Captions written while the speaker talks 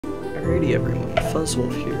Alrighty everyone,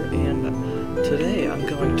 FuzzWolf here, and today I'm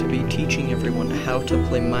going to be teaching everyone how to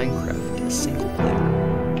play Minecraft single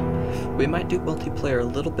player. We might do multiplayer a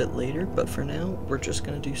little bit later, but for now, we're just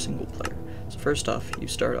going to do single player. So first off, you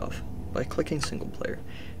start off by clicking single player.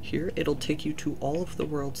 Here, it'll take you to all of the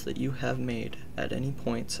worlds that you have made at any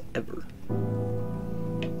points ever,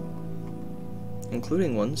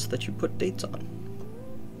 including ones that you put dates on,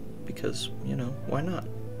 because, you know, why not?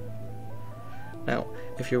 Now,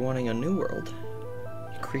 if you're wanting a new world,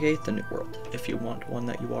 you create the new world. If you want one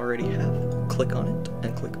that you already have, click on it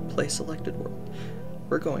and click Play Selected World.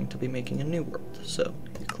 We're going to be making a new world, so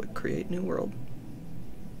you click Create New World.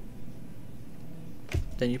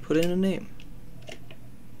 Then you put in a name.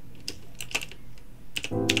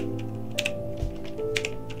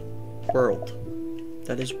 World.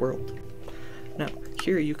 That is world. Now,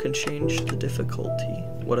 here you can change the difficulty,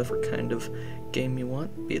 whatever kind of game you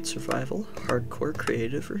want, be it survival, hardcore,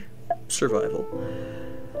 creative, or survival.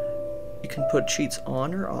 You can put cheats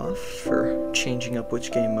on or off for changing up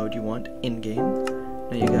which game mode you want in-game.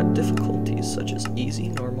 Now you got difficulties such as easy,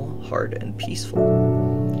 normal, hard, and peaceful.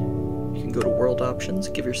 You can go to world options,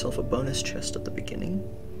 give yourself a bonus chest at the beginning,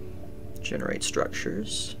 generate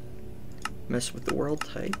structures, mess with the world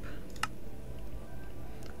type,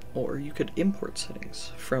 or you could import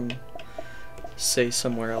settings from, say,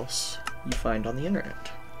 somewhere else you find on the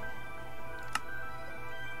internet.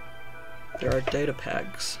 There are data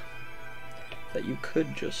packs that you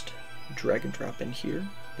could just drag and drop in here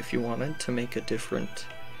if you wanted to make a different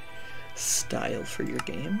style for your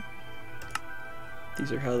game.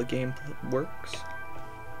 These are how the game works.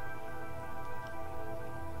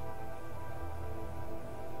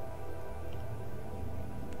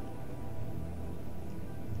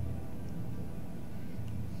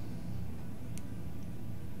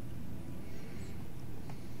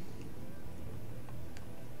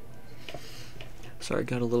 Sorry, I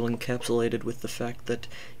got a little encapsulated with the fact that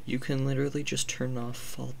you can literally just turn off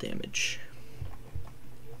fall damage.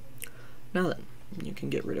 Now then, you can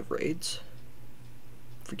get rid of raids,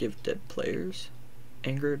 forgive dead players,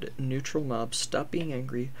 angered neutral mobs stop being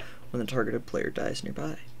angry when the targeted player dies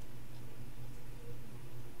nearby.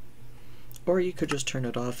 Or you could just turn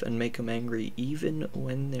it off and make them angry even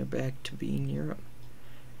when they're back to being near them.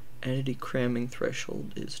 Entity cramming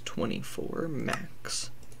threshold is 24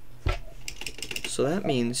 max. So that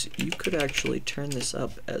means you could actually turn this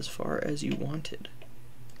up as far as you wanted.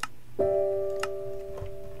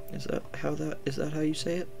 Is that how you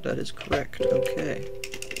say it? That is correct. Okay.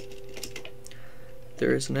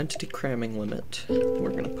 There is an entity cramming limit. We're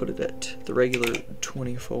going to put it at the regular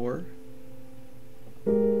 24.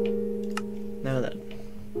 Now then,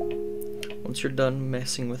 once you're done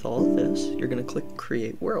messing with all of this, you're going to click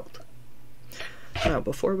Create World. Now,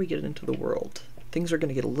 before we get into the world, things are going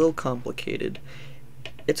to get a little complicated.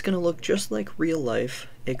 It's going to look just like real life,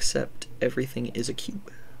 except everything is a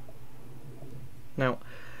cube. Now,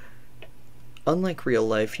 unlike real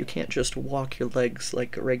life, you can't just walk your legs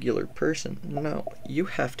like a regular person. No, you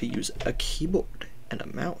have to use a keyboard and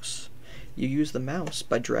a mouse. You use the mouse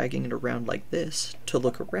by dragging it around like this to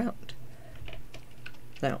look around.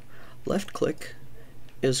 Now, left click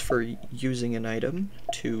is for using an item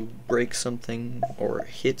to break something or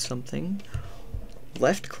hit something.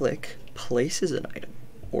 Left click places an item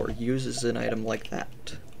or uses an item like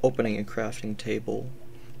that. Opening a crafting table.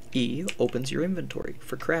 E opens your inventory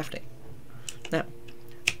for crafting. Now,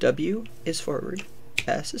 W is forward,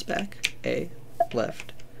 S is back, A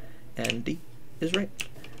left, and D is right.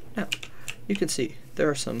 Now, you can see there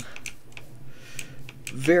are some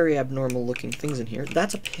very abnormal looking things in here.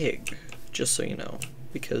 That's a pig, just so you know,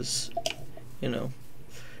 because, you know,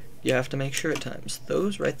 you have to make sure at times.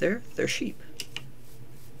 Those right there, they're sheep.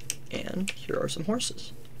 And here are some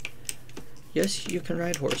horses. Yes, you can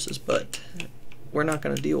ride horses, but we're not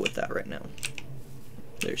going to deal with that right now.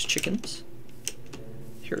 There's chickens.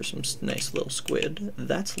 Here's some nice little squid.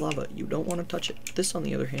 That's lava. You don't want to touch it. This, on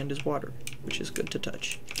the other hand, is water, which is good to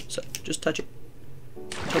touch. So, just touch it.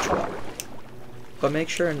 Touch water. But make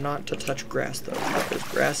sure not to touch grass, though, because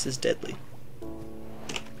grass is deadly.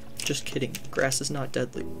 Just kidding. Grass is not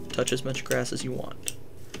deadly. Touch as much grass as you want.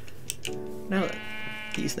 Now then,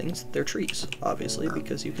 these things, they're trees, obviously,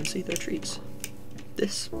 because you can see they're trees.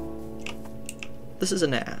 This is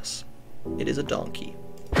an ass. It is a donkey.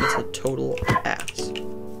 It's a total ass.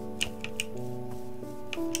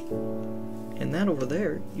 And that over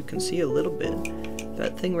there, you can see a little bit.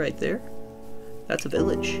 That thing right there, that's a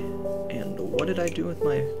village. And what did I do with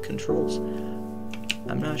my controls?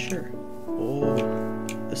 I'm not sure. Oh,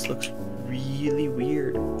 this looks really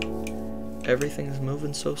weird. Everything's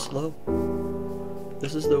moving so slow.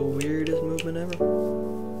 This is the weirdest movement ever.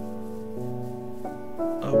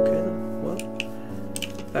 Okay then, well,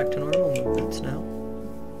 back to normal movements now.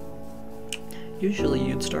 Usually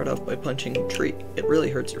you'd start off by punching a tree. It really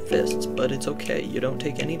hurts your fists, but it's okay, you don't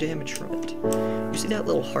take any damage from it. You see that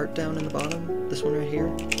little heart down in the bottom? This one right here?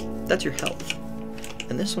 That's your health.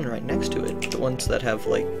 And this one right next to it, the ones that have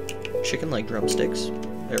like chicken leg drumsticks,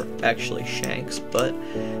 they're actually shanks, but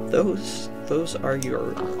those are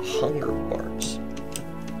your hunger bars.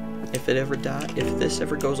 If this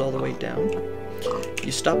ever goes all the way down,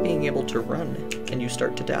 you stop being able to run and you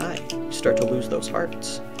start to die. You start to lose those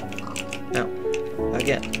hearts. Now,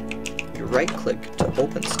 again, you right click to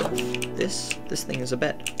open stuff. This thing is a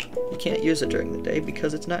bed. You can't use it during the day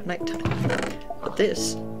because it's not nighttime. But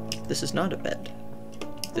this is not a bed.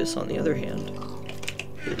 This, on the other hand,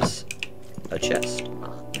 is a chest,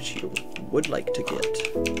 which you would like to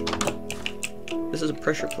get. This is a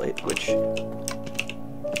pressure plate, which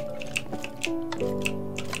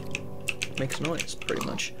makes noise, pretty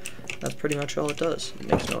much. That's pretty much all it does. It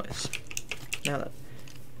makes noise. Now that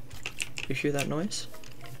you hear that noise,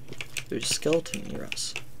 there's a skeleton near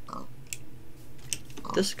us.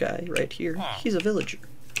 This guy right here, he's a villager.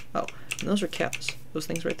 Oh, and those are cows. Those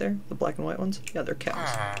things right there, the black and white ones, yeah, they're cows.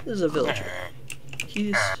 This is a villager.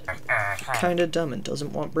 He's kinda dumb and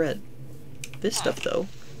doesn't want bread. This stuff though,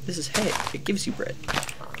 this is hay. It gives you bread.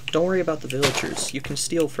 Don't worry about the villagers. You can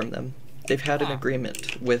steal from them. They've had an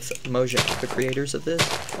agreement with Mojang, the creators of this,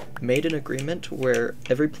 made an agreement where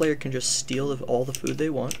every player can just steal all the food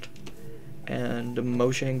they want, and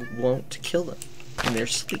Mojang won't kill them in their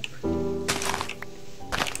sleep.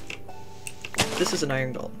 This is an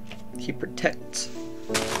iron golem. He protects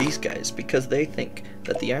these guys because they think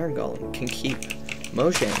that the iron golem can keep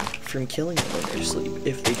Mojang from killing them in their sleep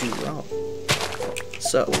if they do wrong.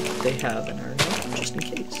 So they have an iron golem just in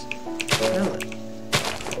case. Now then,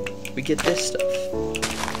 we get this stuff,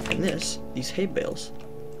 and these hay bales,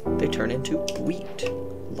 they turn into wheat.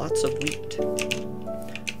 Lots of wheat.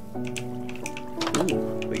 Ooh,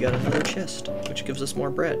 we got another chest, which gives us more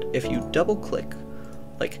bread. If you double click,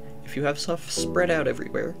 like if you have stuff spread out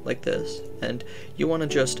everywhere, like this, and you want to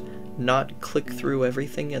just not click through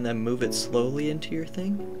everything and then move it slowly into your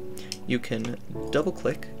thing, you can double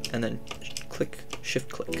click and then shift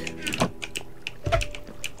click.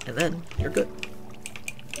 And then you're good.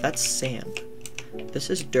 That's sand. This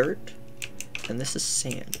is dirt, and this is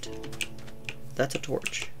sand. That's a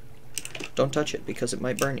torch. Don't touch it because it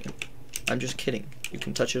might burn you. I'm just kidding. You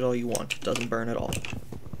can touch it all you want. It doesn't burn at all.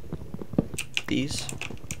 These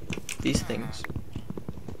things,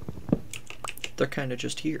 they're kind of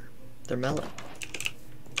just here. They're melon.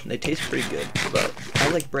 And they taste pretty good, but I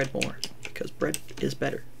like bread more because bread is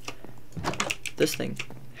better. This thing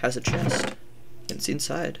has a chest. And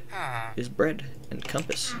inside is bread and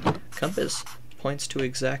compass. Compass points to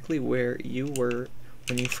exactly where you were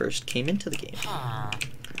when you first came into the game.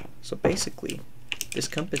 So basically, this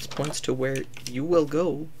compass points to where you will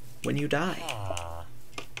go when you die.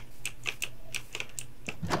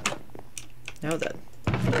 Now then,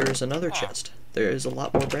 here is another chest. There is a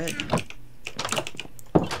lot more bread.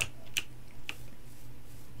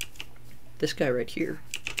 This guy right here,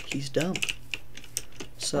 he's dumb.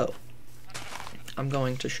 So, I'm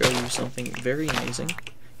going to show you something very amazing.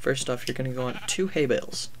 First off, you're going to go on 2 hay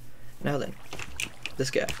bales. Now then,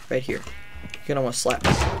 this guy right here, you're going to want to slap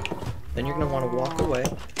him. Then you're going to want to walk away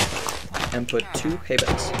and put 2 hay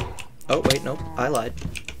bales. Oh, wait, nope, I lied.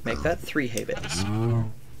 Make that 3 hay bales.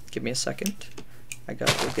 Give me a second. I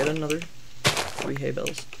gotta go get another 3 hay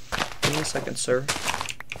bales. Give me a second, sir.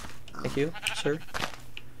 Thank you, sir.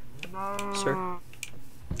 Sir.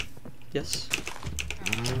 Yes.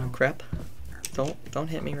 Crap. Don't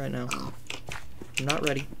hit me right now. I'm not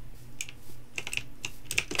ready.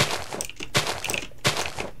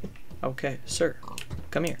 Okay, sir.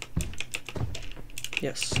 Come here.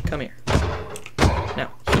 Yes, come here.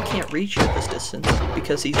 Now, he can't reach at this distance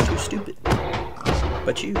because he's too stupid.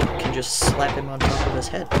 But you can just slap him on top of his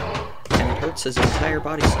head, and it hurts his entire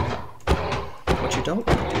body somehow. What you don't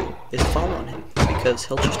want to do is fall on him, because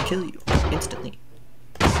he'll just kill you instantly.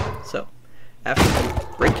 So, after you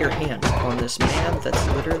break your hand on this man that's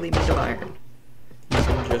literally made of iron, you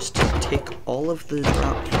can just take all of the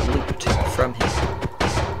loot from him.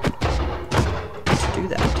 To do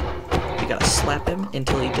that, you gotta slap him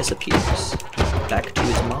until he disappears, back to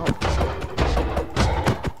his mom.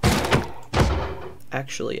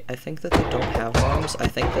 Actually, I think that they don't have moms. I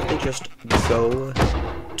think that they just go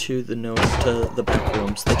to the back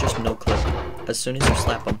rooms. They just no-click as soon as you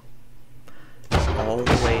slap them. All the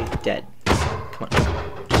way dead. Come on.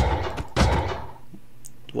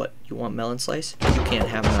 What, you want melon slice? You can't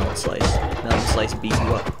have melon slice. Melon slice beat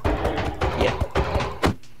you up. Yeah.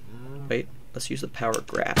 Wait, let's use the power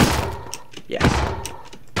grass. Yeah.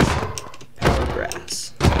 Power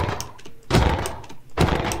grass.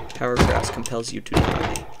 Power grass compels you to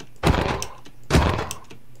die.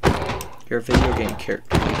 You're a video game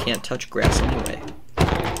character. You can't touch grass anyway.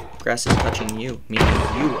 Grass is touching you, meaning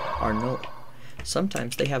you are null.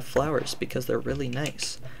 Sometimes they have flowers because they're really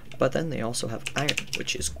nice, but then they also have iron,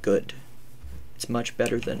 which is good. It's much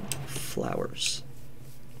better than flowers.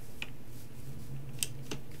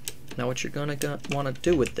 Now what you're gonna want to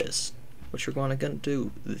do with this, you're gonna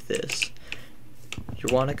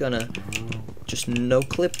just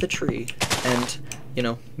no-clip the tree and, you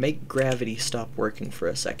know, make gravity stop working for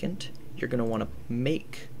a second. You're gonna want to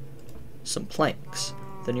make some planks.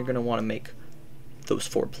 Then you're gonna want to make those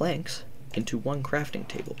 4 planks into 1 crafting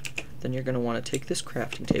table. Then you're gonna want to take this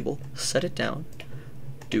crafting table, set it down,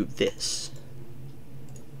 do this.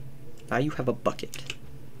 Now you have a bucket.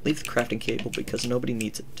 Leave the crafting table because nobody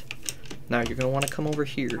needs it. Now you're going to want to come over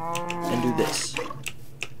here and do this.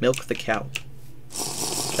 Milk the cow.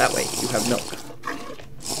 That way you have milk.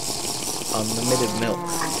 Unlimited milk.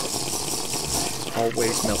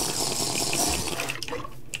 Always milk.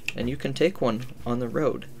 And you can take one on the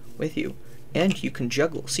road with you. And you can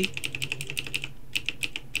juggle. See?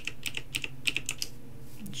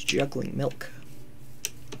 It's juggling milk.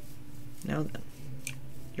 Now then.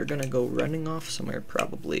 You're going to go running off somewhere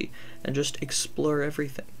probably and just explore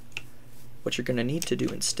everything. What you're going to need to do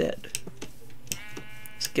instead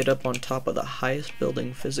is get up on top of the highest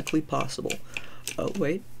building physically possible. Oh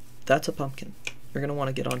wait, that's a pumpkin. You're going to want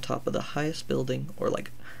to get on top of the highest building or like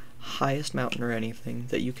highest mountain or anything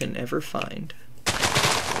that you can ever find.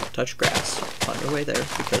 Touch grass on your way there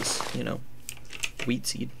because, you know, wheat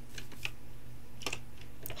seed.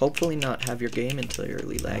 Hopefully not have your game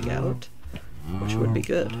entirely lag out, which would be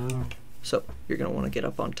good. So you're going to want to get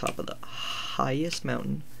up on top of the highest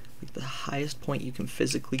mountain, like the highest point you can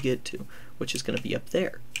physically get to, which is going to be up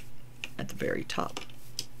there at the very top.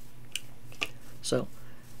 So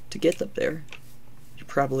to get up there, you're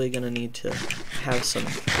probably going to need to have some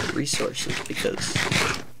resources because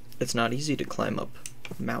it's not easy to climb up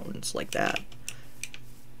mountains like that.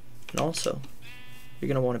 And also, you're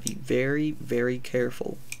going to want to be very, very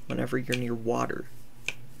careful whenever you're near water,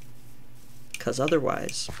 because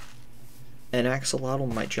otherwise an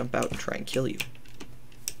axolotl might jump out and try and kill you.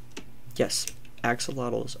 Yes,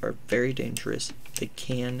 axolotls are very dangerous. They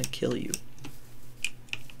can kill you.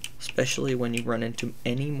 Especially when you run into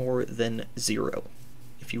any more than 0.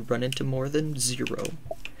 If you run into more than 0,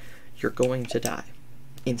 you're going to die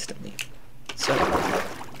instantly. So,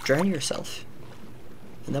 drown yourself.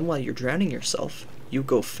 And then while you're drowning yourself, you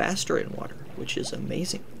go faster in water, which is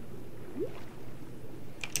amazing.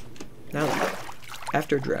 Now then,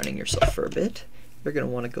 after drowning yourself for a bit, you're going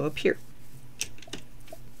to want to go up here.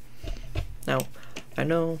 Now, I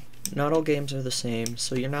know not all games are the same,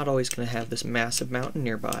 so you're not always going to have this massive mountain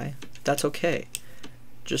nearby. That's okay.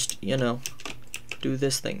 Just, you know, do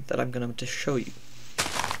this thing that I'm going to show you.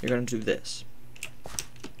 You're going to do this.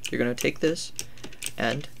 You're going to take this,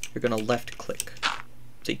 and you're going to left click.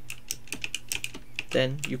 See?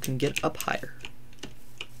 Then you can get up higher.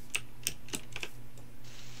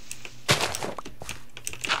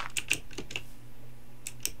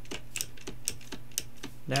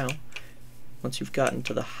 Now, once you've gotten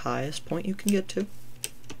to the highest point you can get to,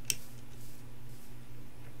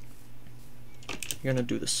 you're going to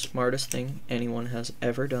do the smartest thing anyone has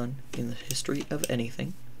ever done in the history of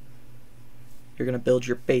anything. You're going to build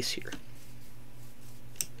your base here.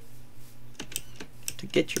 To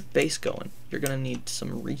get your base going, you're going to need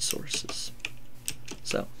some resources.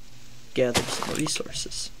 So, gather some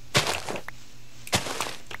resources.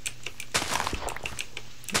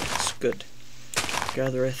 That's good.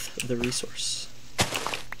 Gathereth the resource.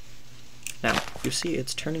 Now, you see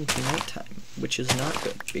it's turning to nighttime, which is not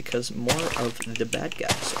good, because more of the bad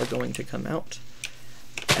guys are going to come out.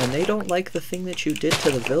 And they don't like the thing that you did to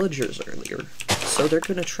the villagers earlier, so they're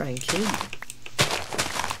going to try and kill you.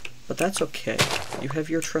 But that's okay. You have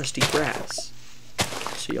your trusty grass,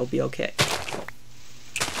 so you'll be okay.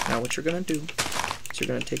 Now what you're going to do is you're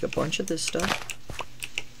going to take a bunch of this stuff,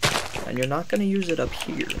 and you're not going to use it up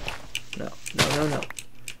here. No.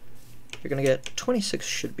 You're going to get 26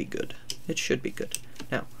 should be good. It should be good.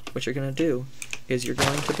 Now, what you're going to do is you're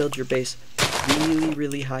going to build your base really,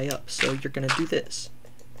 really high up. So you're going to do this.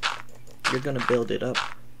 You're going to build it up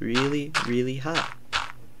really, really high.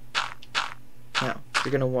 Now,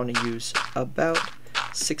 you're going to want to use about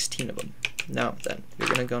 16 of them. Now then, you're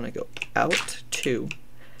going to go out 2,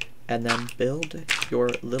 and then build your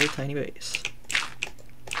little tiny base.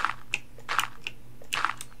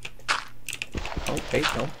 Oh, wait,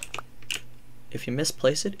 no. If you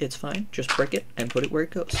misplace it, it's fine. Just break it and put it where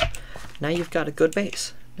it goes. Now you've got a good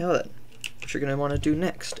base. Now then, what you're going to want to do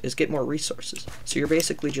next is get more resources. So you're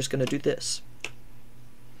basically just going to do this.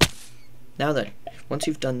 Now then, once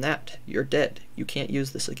you've done that, you're dead. You can't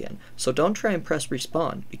use this again. So don't try and press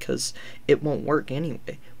respawn because it won't work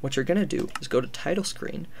anyway. What you're going to do is go to title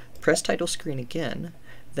screen, press title screen again,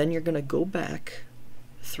 then you're going to go back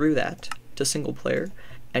through that to single player,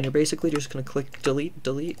 and you're basically just going to click delete,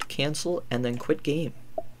 delete, cancel, and then quit game.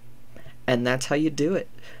 And that's how you do it.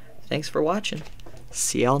 Thanks for watching.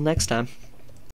 See y'all next time.